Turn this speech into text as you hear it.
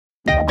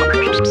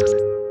Baby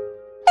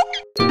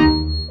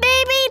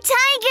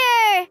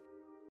Tiger!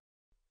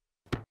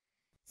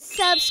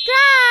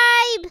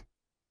 Subscribe!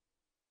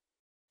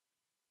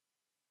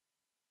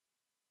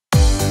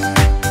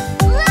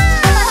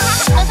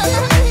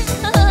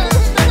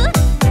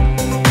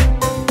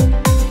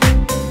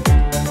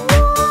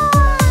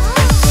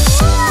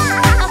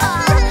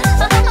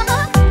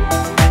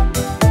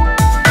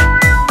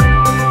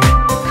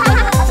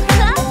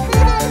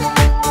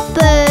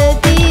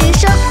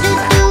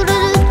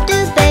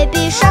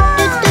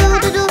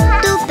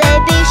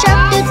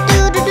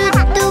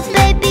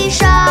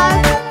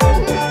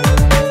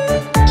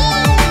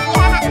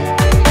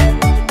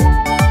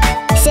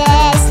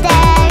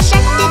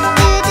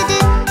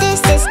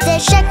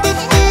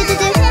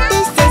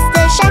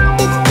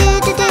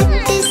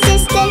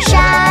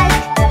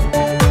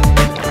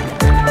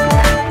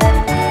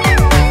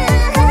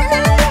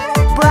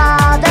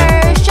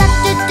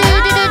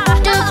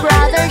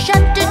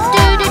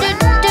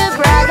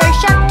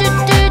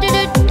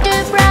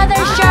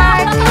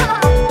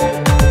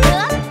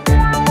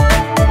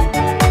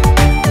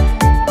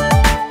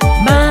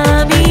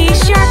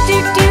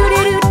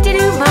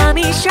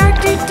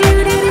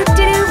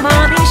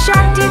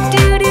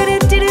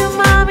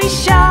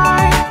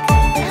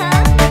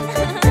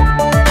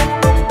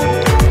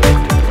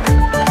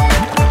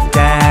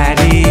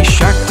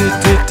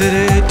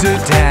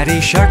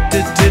 Daddy shark,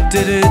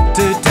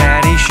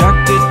 daddy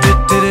shark,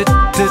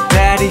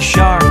 daddy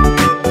shark.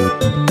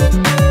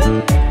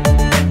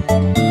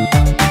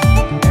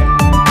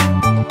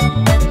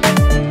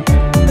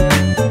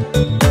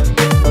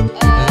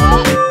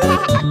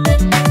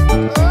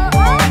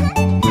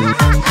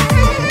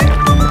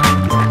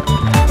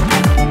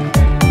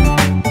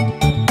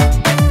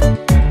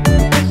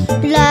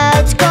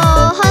 Let's go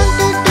hunt,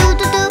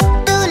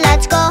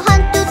 let's go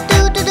hunt, let's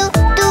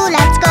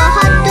go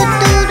hunt,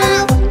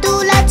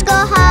 let's go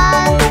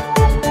hunt.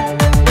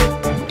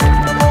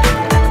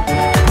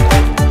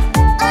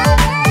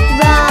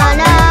 Run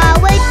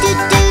away,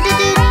 run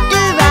away,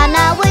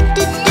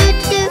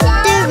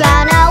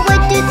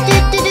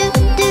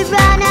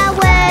 run away, run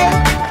away.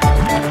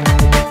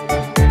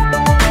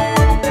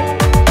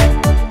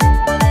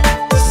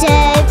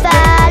 Safe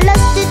at last,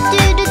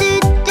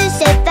 safe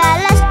at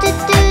last,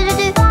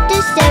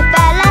 safe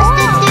at last,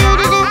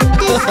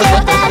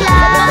 safe at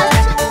last.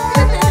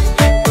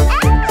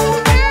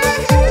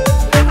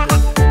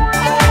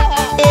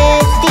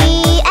 It's the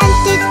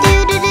end, it's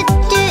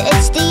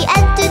the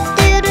end,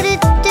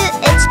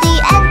 it's the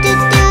end,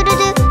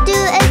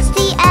 it's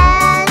the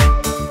end,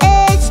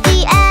 it's the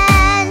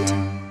end.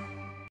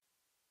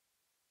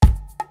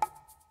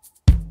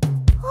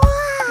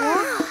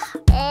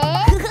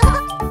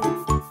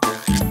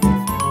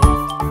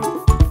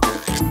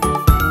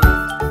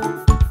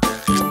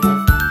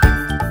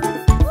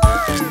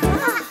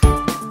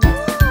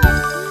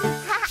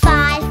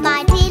 Five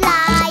mighty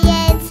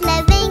lions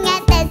living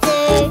at the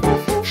zoo.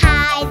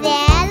 Hi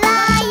there,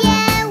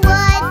 lion,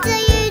 what do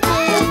you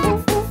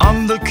do? I'm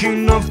the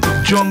king of the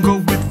jungle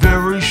with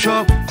very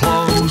sharp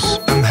claws.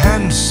 I'm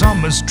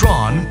handsome and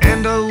strong,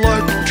 and I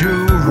like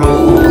to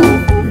roll.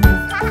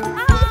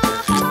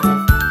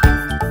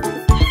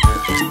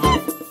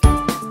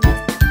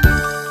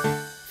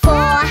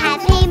 Four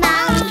happy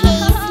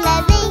monkeys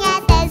living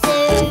at the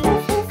zoo.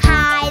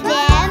 Hi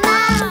there,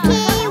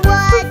 monkey,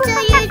 what do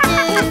you do?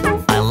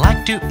 I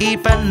like to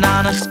eat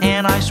bananas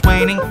and I'm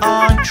swinging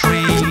on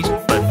trees.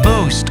 But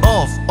most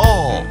of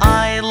all,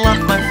 I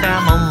love my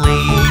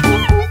family.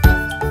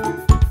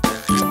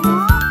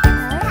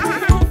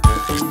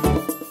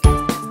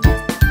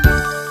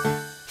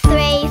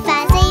 Three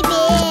fancy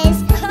bears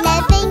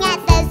living at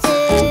the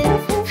zoo.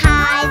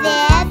 Hi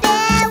there,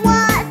 bear,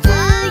 what do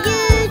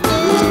you do?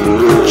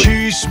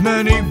 Chase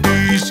many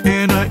bees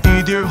and I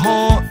eat their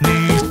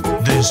honey.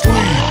 Then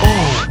sleep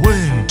all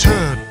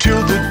winter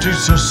till the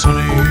days are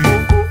sunny.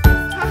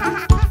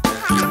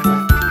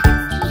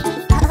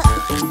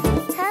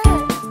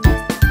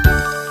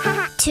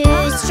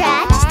 Two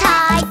stretched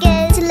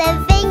tigers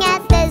living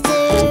at the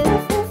zoo.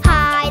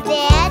 Hi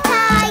there,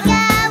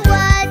 tiger,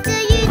 what do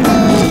you do?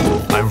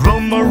 I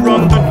roam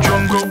around the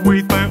jungle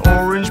with my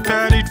orange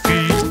padded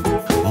feet,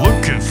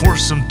 looking for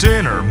some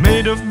dinner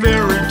made of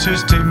very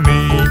tasty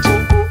meat.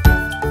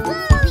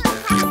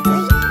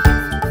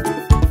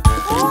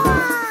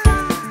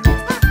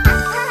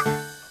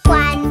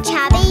 One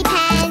chubby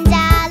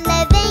panda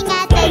living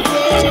at the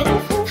zoo.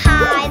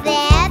 Hi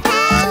there,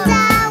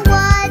 panda,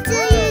 what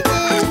do you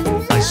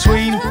do? I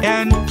swing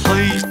and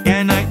play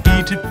and I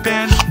eat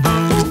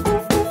bamboo.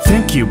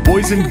 Thank you,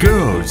 boys and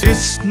girls.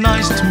 It's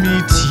nice to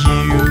meet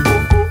you.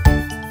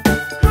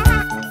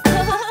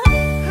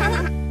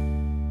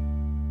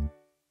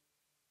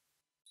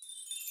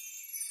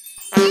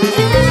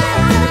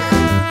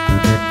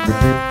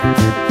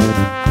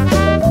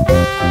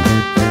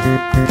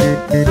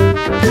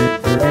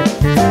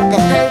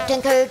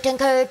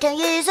 Curtain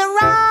is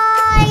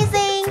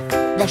rising.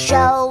 The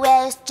show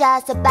is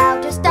just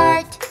about to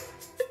start.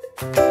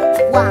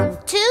 1,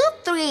 2,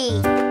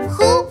 3.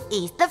 Who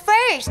is the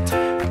first?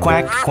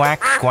 Quack, quack,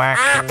 quack.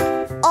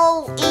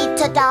 Oh,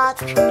 it's a duck.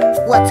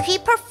 What's he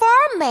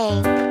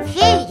performing?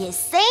 He is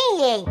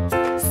singing.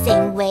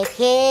 Sing with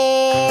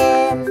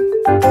him.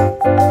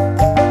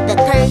 The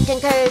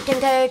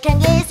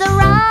curtain is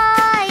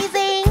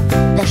rising.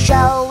 The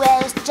show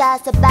is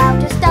just about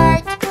to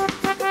start.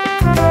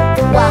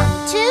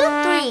 1, 2,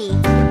 3.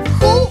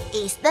 Who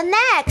is the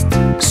next?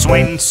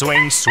 Swing,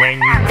 swing,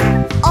 swing.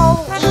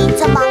 Oh,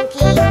 it's a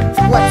monkey.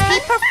 What's he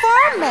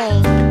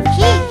performing?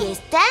 He is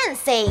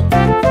dancing.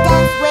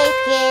 Dance with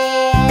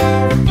him.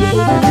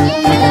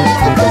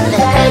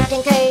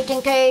 The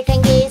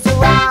curtain is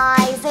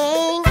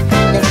rising.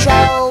 The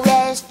show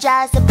is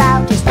just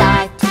about to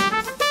start. 1,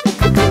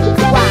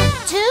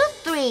 2,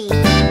 3.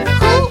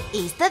 Who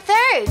is the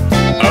third?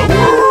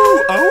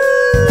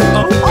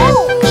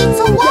 Oh, it's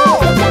a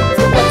wolf.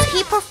 What's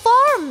he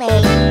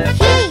performing?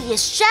 He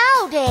is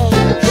shouting.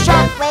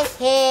 Shout with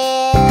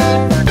him.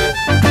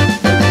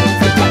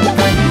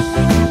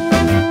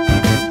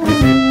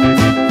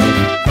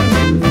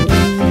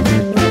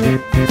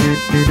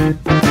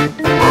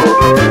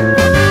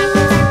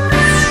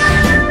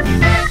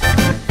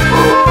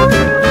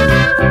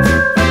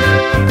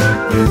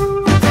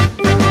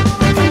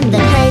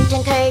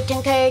 The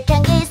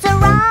curtain is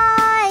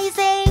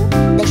rising.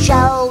 The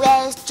show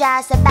is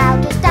just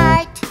about to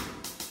start.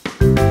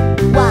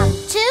 1,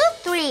 2,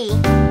 3.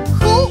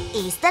 Who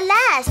is the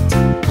last?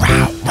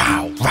 Wow,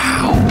 wow,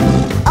 wow.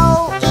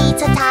 Oh,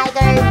 it's a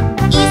tiger.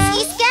 Is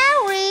he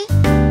scary?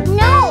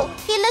 No,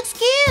 he looks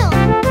cute.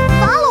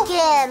 Follow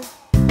him.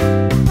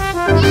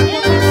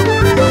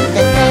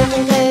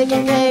 The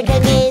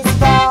curtain is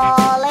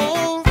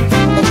falling.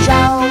 The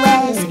show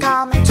is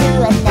coming to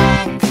an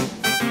end.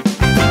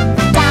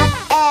 Duck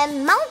and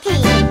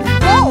monkey,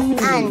 wolf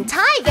and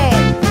tiger.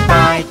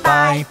 Bye,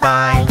 bye,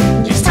 bye.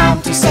 It's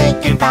time to say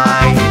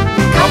goodbye.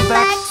 Come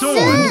back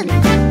soon.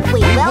 We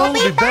will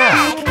be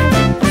back.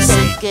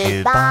 Say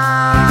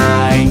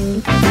goodbye.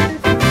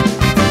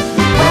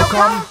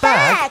 Welcome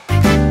back.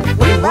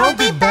 We will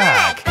be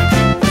back.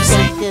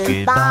 Say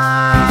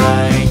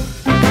goodbye.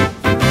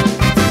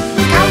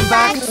 Come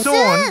back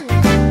soon.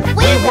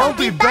 We will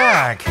be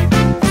back.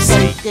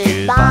 Say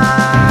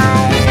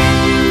goodbye.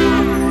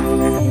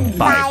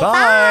 Bye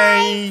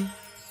bye.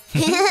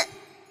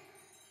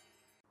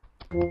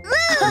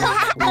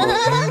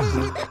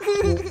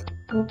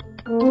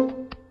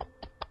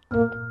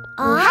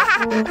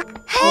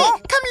 Hey,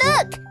 come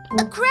look!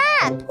 A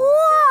crab!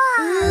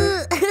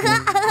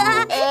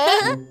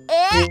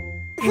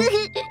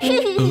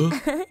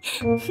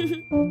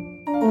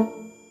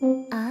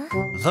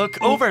 Look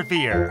over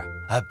there.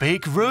 A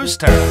big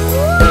rooster.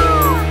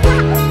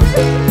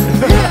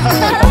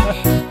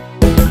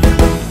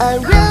 A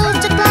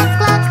rooster cluck,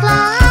 cluck,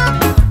 cluck.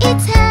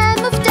 Its head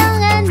moves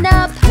down and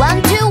up.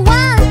 1, 2, 1.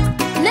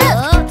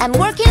 Look, I'm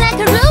working like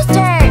a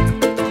rooster.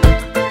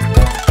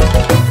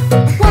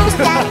 1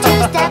 step, 2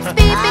 steps,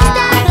 beep, beep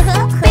steps.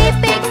 Beep,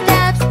 beep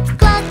steps,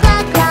 cluck,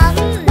 cluck, cluck.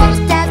 1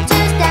 step, 2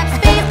 steps,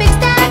 beep, beep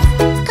steps.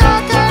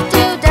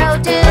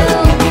 Cock-a-doodle-doo.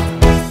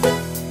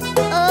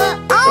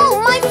 Oh,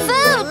 my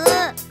foot!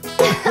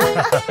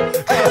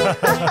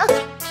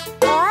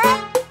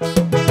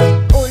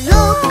 Oh,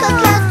 look, a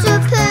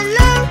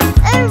caterpillar.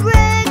 It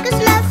wriggles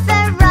left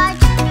and right.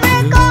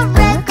 Wriggle,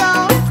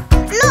 wriggle.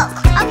 Look,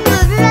 I'm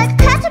moving like a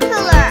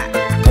caterpillar.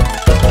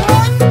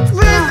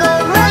 Wriggle,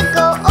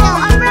 wriggle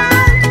all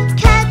around.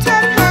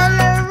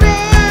 Caterpillar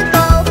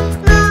wriggle.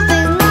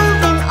 Moving,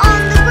 moving on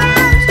the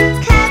ground.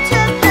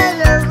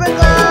 Caterpillar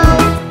wriggle.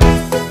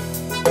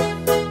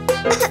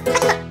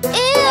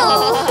 Ew!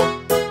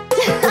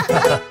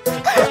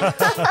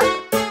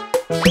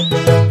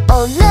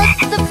 Oh, look,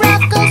 the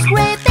frog goes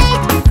great big,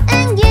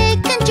 and he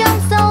can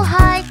jump so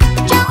high.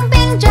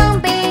 Jumping,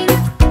 jumping.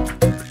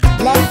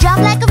 Let's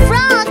jump like a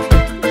frog.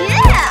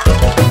 Yeah!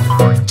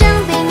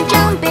 Jumping,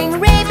 jumping,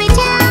 rabbit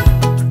tail.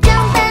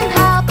 Jump and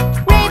hop,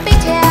 rabbit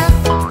tail.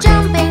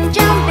 Jumping,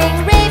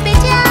 jumping, rabbit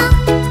tail.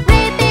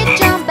 Rabbit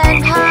jump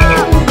and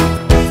hop.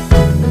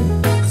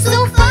 So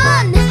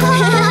fun!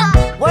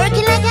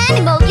 Working like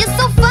animal is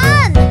so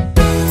fun!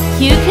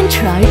 You can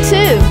try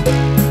too.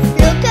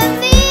 Look at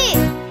me!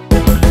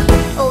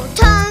 Oh,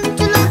 time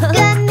to look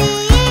at me.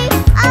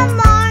 I'm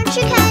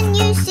Archie, can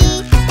you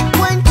see?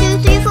 1, 2,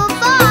 3, 4,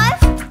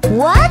 5.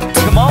 What?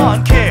 Come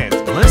on, kids,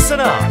 listen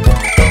up.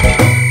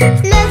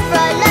 Left,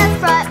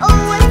 right,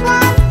 always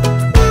one.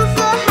 Move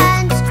your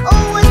hands,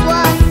 always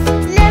one.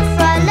 Left,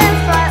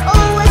 right,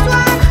 always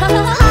one. Come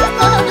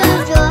on,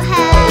 move your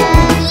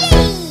hands.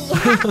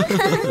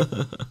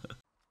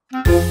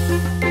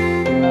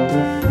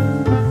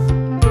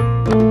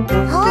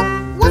 Huh?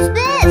 What's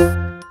this?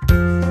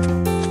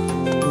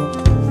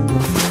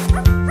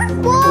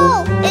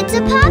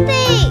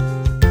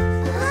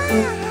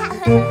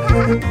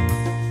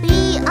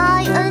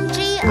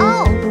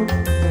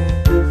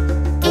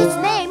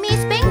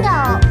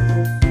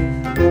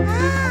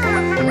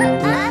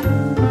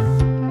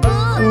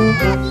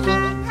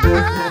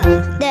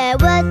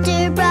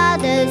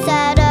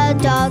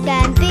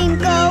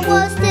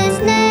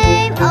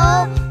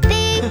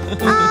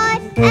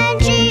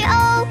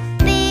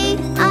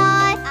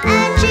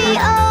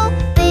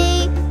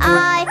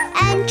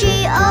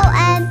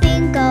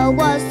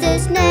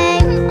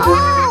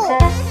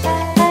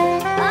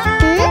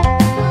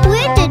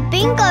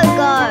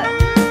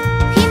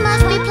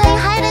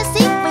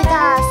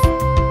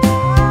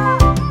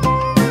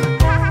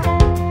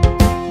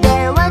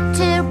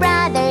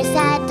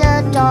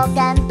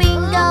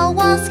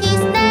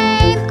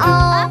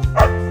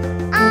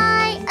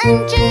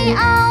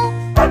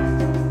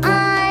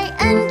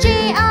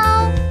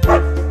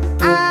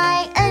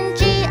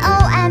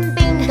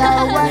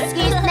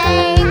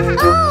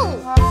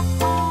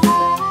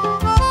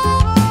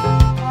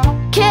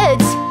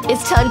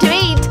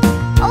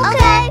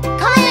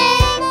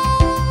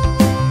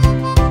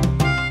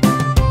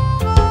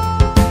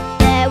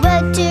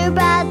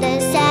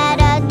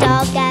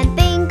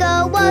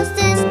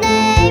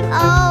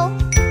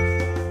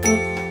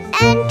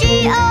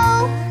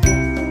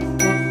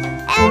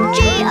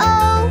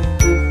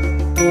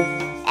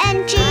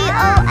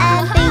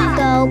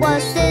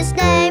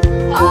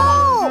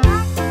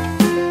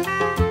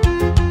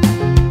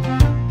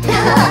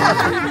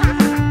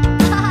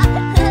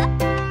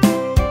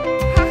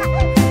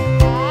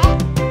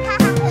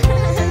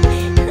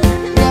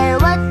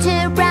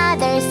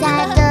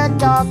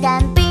 dog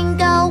and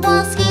Bingo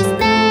was his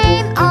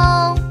name.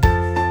 Oh,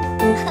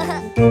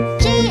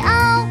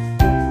 G-O,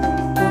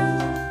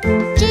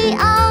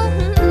 G-O,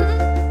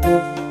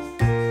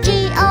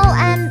 G-O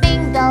and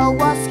Bingo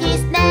was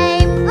his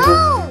name.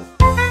 Oh,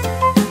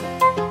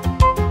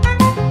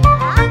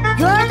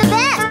 you're the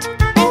best,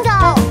 Bingo.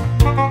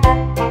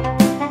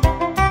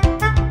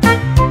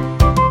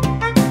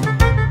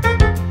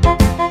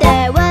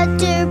 There were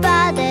two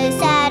brothers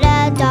had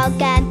a dog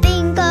and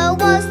Bingo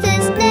was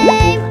his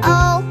name.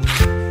 Oh,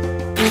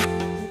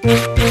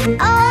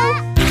 oh,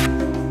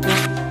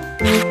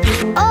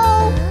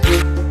 oh,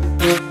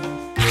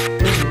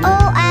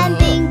 oh, and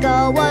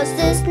Bingo was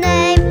his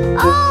name.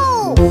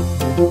 Oh,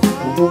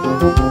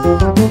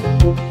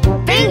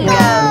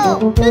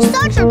 Bingo, you're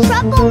such a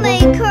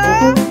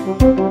troublemaker.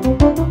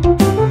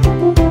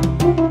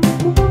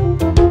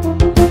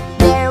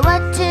 There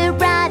were two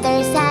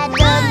brothers had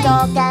a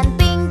dog and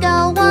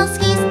Bingo was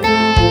his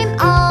name.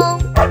 Oh,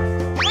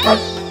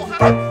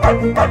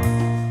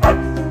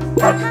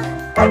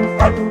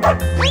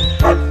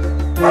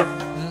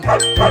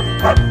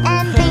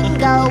 and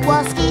Bingo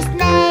was his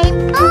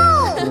name.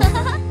 Oh,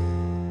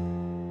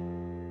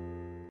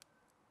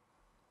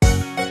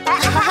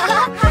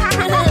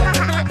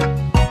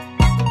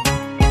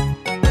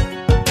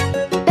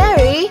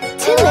 Barry,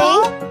 Tilly,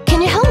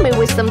 can you help me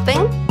with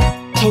something?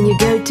 Can you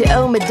go to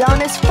old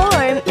Madonna's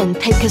farm and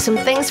pick us some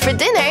things for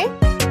dinner?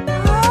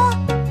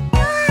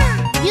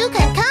 you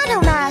can count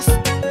on us.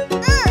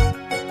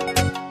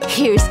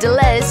 Here's the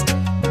list.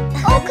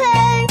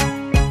 Okay.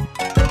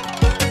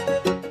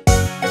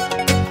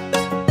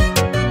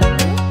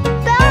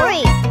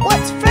 Barry,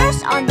 what's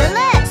first on the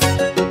list?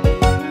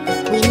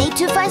 We need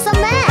to find some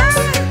eggs.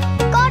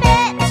 Got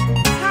it.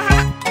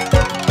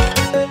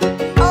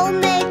 Old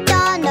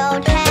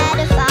Macdonald had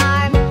a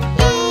farm.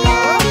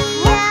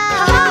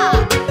 E-I-E-I-O.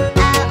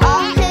 And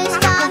on his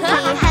farm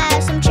he had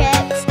some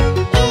chicks.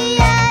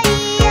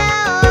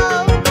 E-I-E-I-O.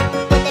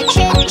 With a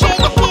chick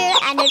here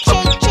and a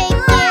chick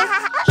there.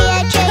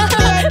 Here chick,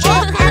 here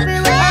chick.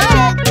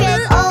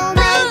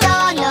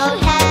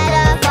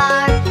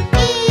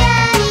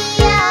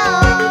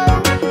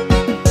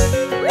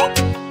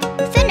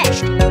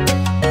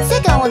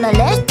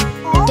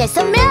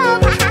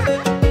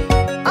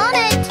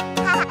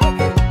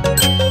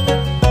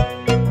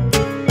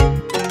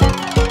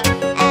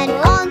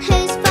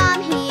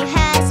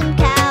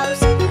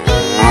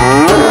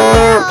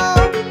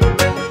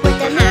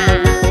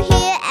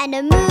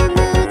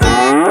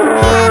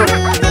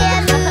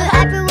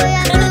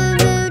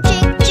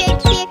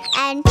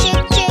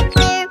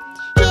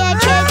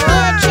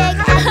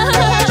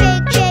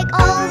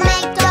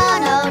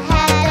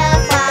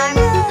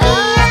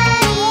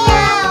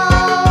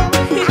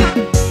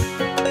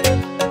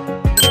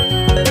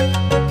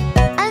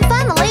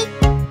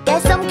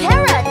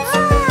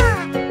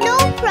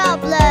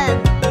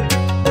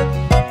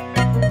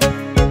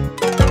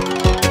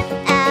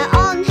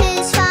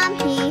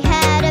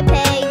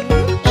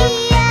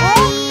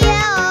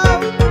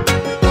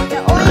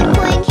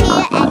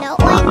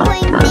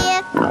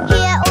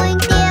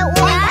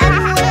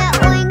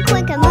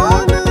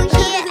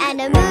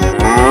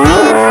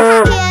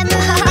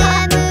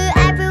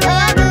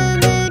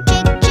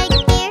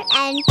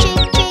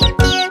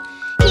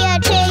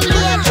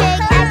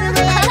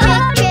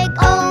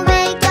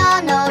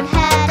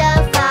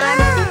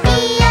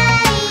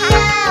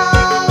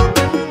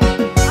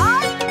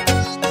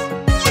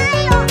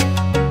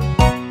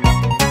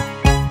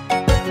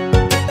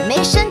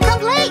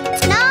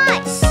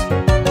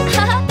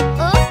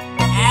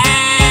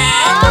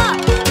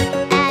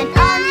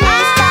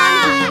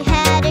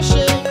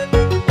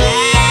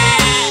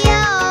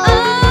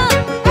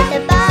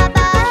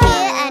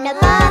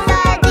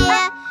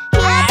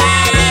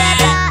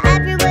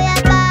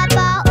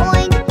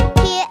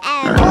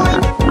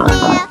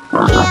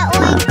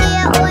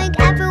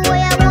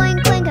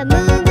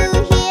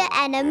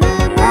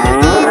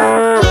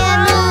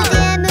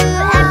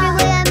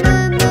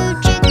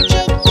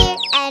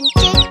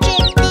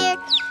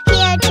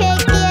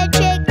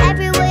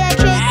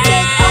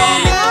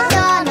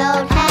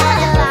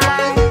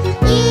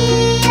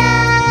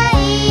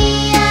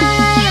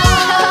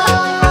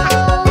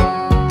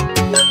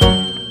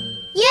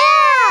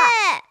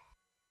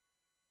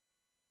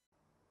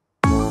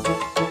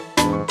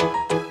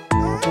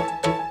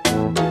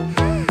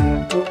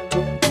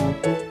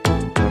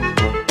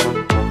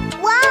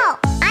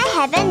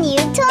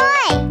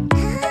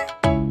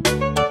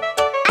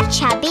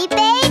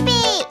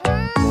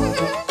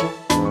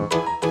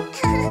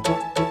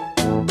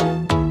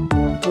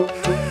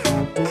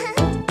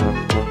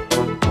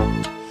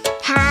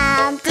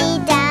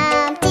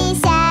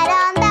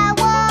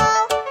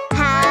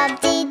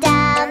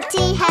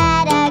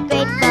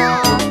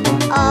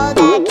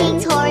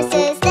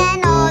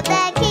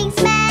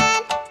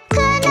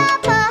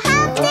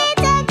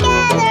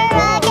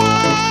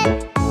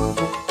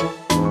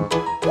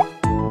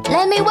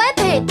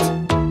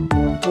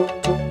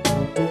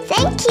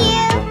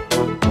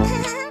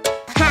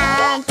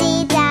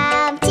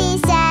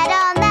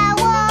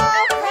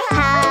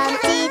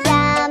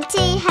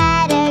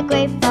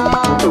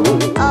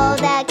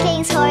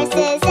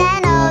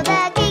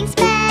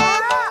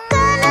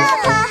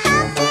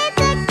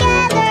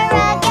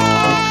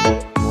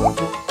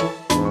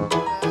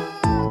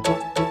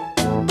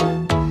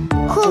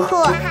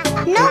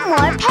 No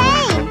more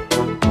pain.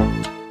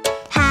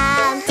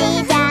 Humpty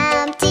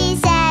Dumpty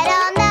sat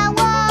on the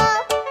wall.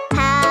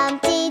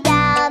 Humpty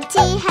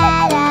Dumpty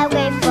had a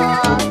great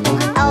fall.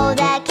 All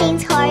the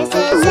king's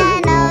horses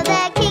and all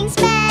the king's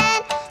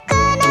men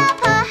could not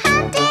put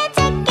Humpty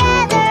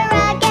together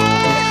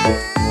again.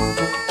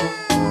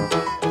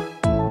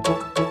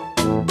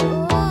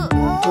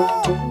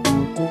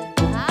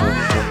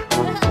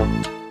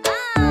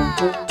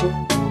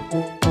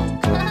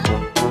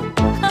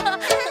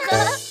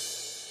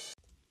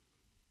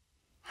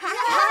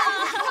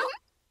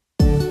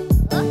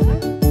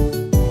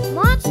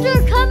 Monster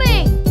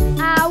coming!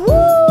 Ah,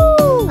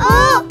 woo!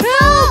 Oh, no!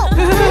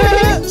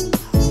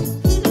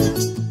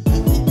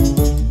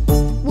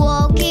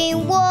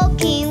 Walking,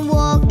 walking,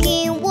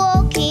 walking,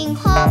 walking,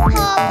 hop,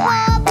 hop,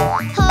 hop,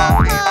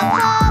 hop, hop,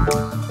 hop.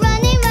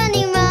 Running,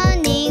 running,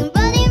 running,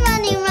 running,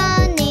 running,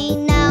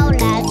 running. Now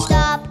let's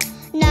stop,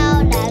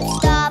 now let's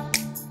stop.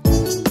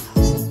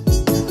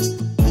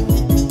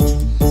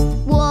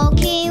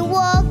 Walking,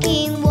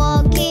 walking,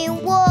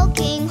 walking,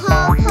 walking,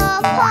 hop,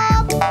 hop,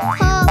 hop,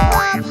 hop,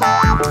 hop,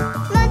 hop.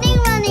 Running,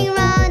 running,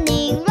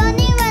 running,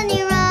 running,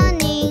 running,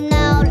 running.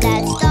 Now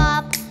let's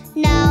stop,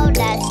 now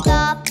let's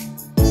stop.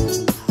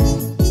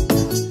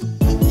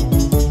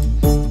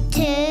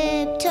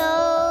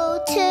 Tiptoe,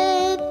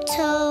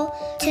 tiptoe,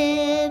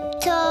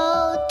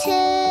 tiptoe,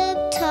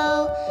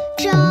 tiptoe.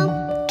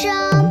 Jump,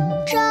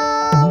 jump,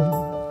 jump.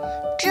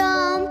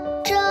 Jump,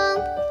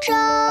 jump,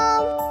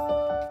 jump.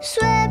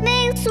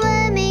 Swimming,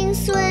 swimming,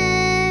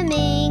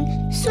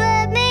 swimming.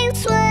 Swimming,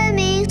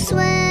 swimming,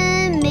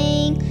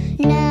 swimming.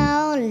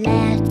 Now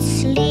let's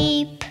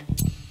sleep.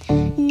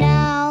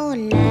 Now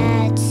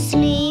let's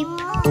sleep.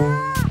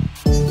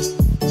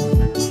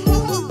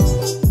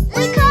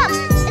 Wake up!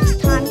 It's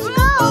time to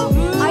go.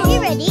 Are you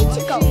ready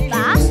to go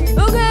fast?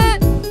 Okay.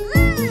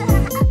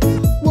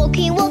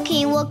 Walking,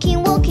 walking,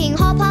 walking, walking,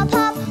 hop, hop,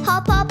 hop,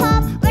 hop, hop,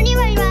 hop. Running,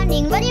 running,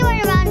 running, running,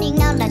 running, running.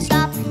 Now let's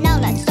stop, now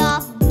let's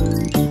stop.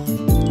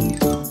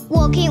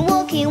 Walking,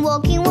 walking,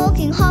 walking,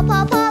 walking, hop,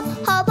 hop, hop,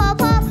 hop,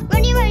 hop, hop.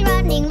 Running, running,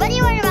 running,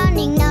 running, running,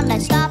 running. Now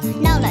let's stop,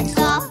 now let's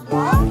stop.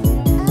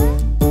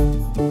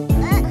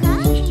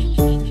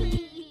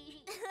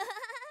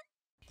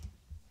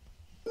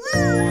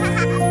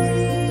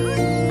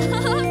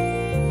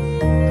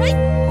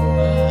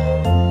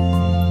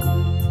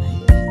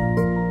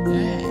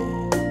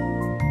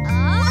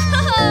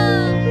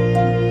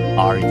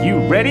 Are you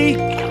ready?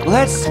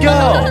 Let's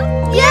go!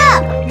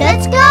 Yeah,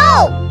 let's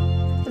go!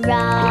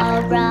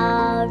 Row,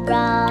 row,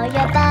 row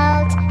your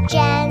boat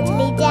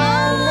gently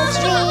down the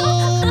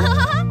stream.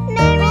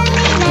 Merrily,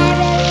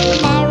 merrily,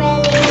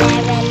 merrily,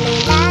 merrily,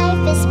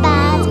 life is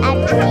but a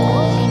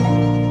dream.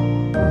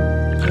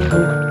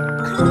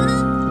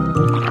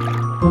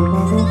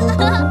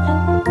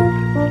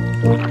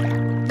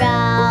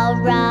 Row,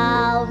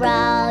 row,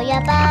 row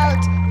your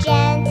boat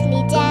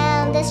gently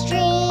down the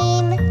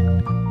stream.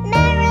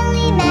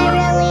 Merrily,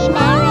 merrily,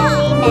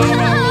 merrily,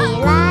 merrily,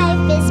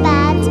 life is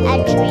but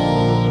a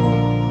dream.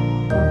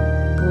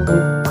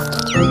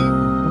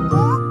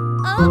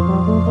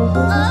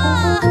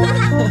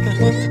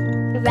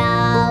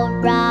 Row,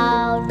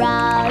 row,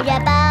 row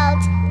your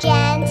boat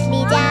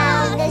gently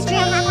down the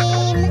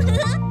stream.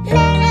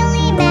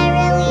 Merrily,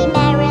 merrily,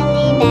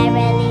 merrily,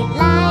 merrily,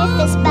 life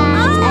is but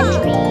a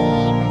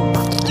dream.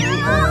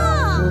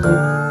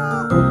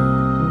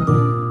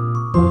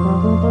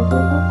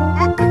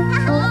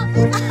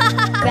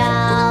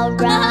 Row,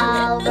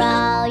 row,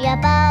 row your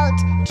boat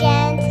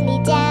gently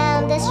down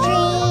the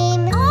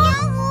stream.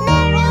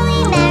 Merrily,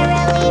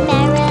 merrily,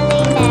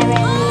 merrily,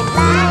 merrily,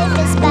 life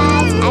is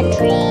but a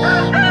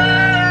dream.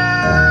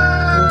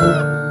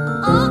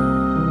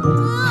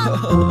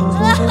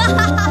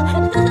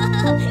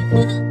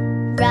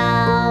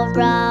 Row,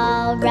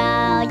 row,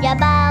 row your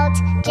boat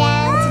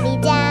gently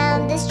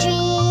down the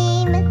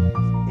stream.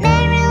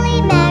 Merrily,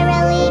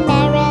 merrily,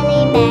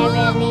 merrily,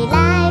 merrily,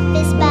 life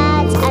is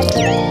but a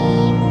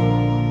dream.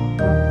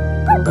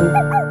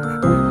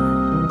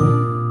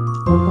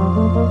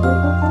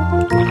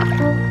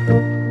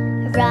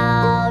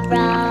 Row,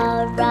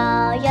 row,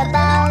 row your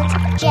boat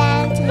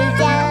gently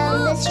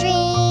down the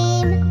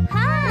stream.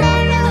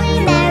 Merrily,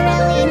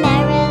 merrily,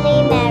 merrily,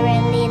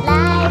 merrily,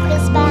 life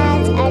is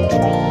but a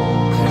dream.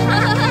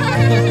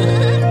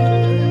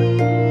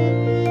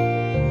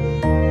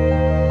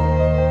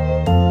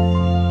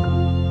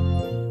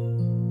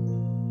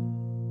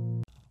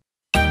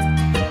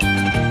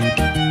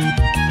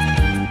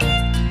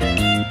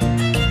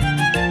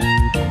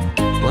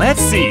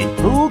 Let's see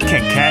who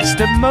can catch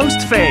the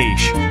most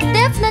fish.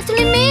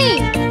 Definitely me.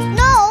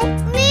 No,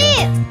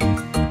 me!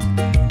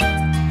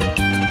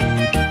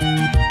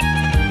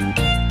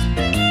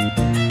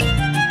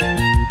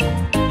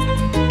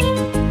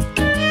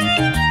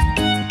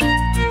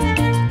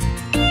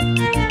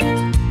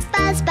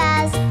 Buzz,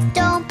 buzz,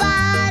 don't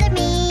bother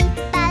me.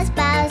 Buzz,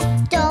 buzz,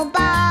 don't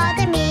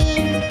bother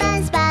me.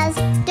 Buzz, buzz,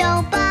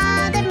 don't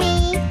bother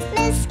me.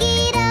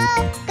 Mosquito,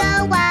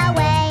 go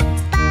away.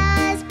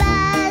 Buzz,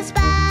 buzz,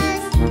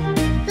 buzz,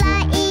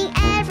 flying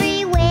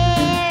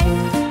everywhere.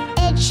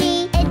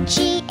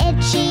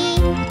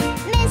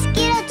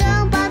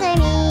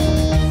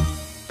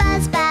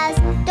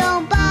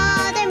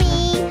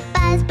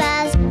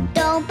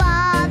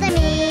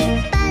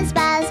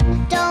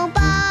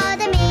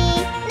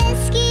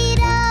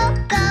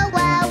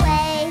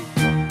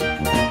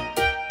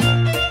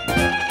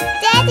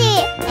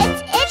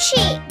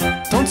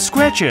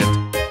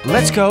 scratch it.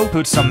 Let's go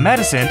put some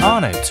medicine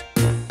on it.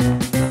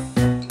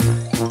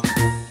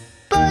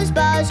 Buzz,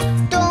 buzz,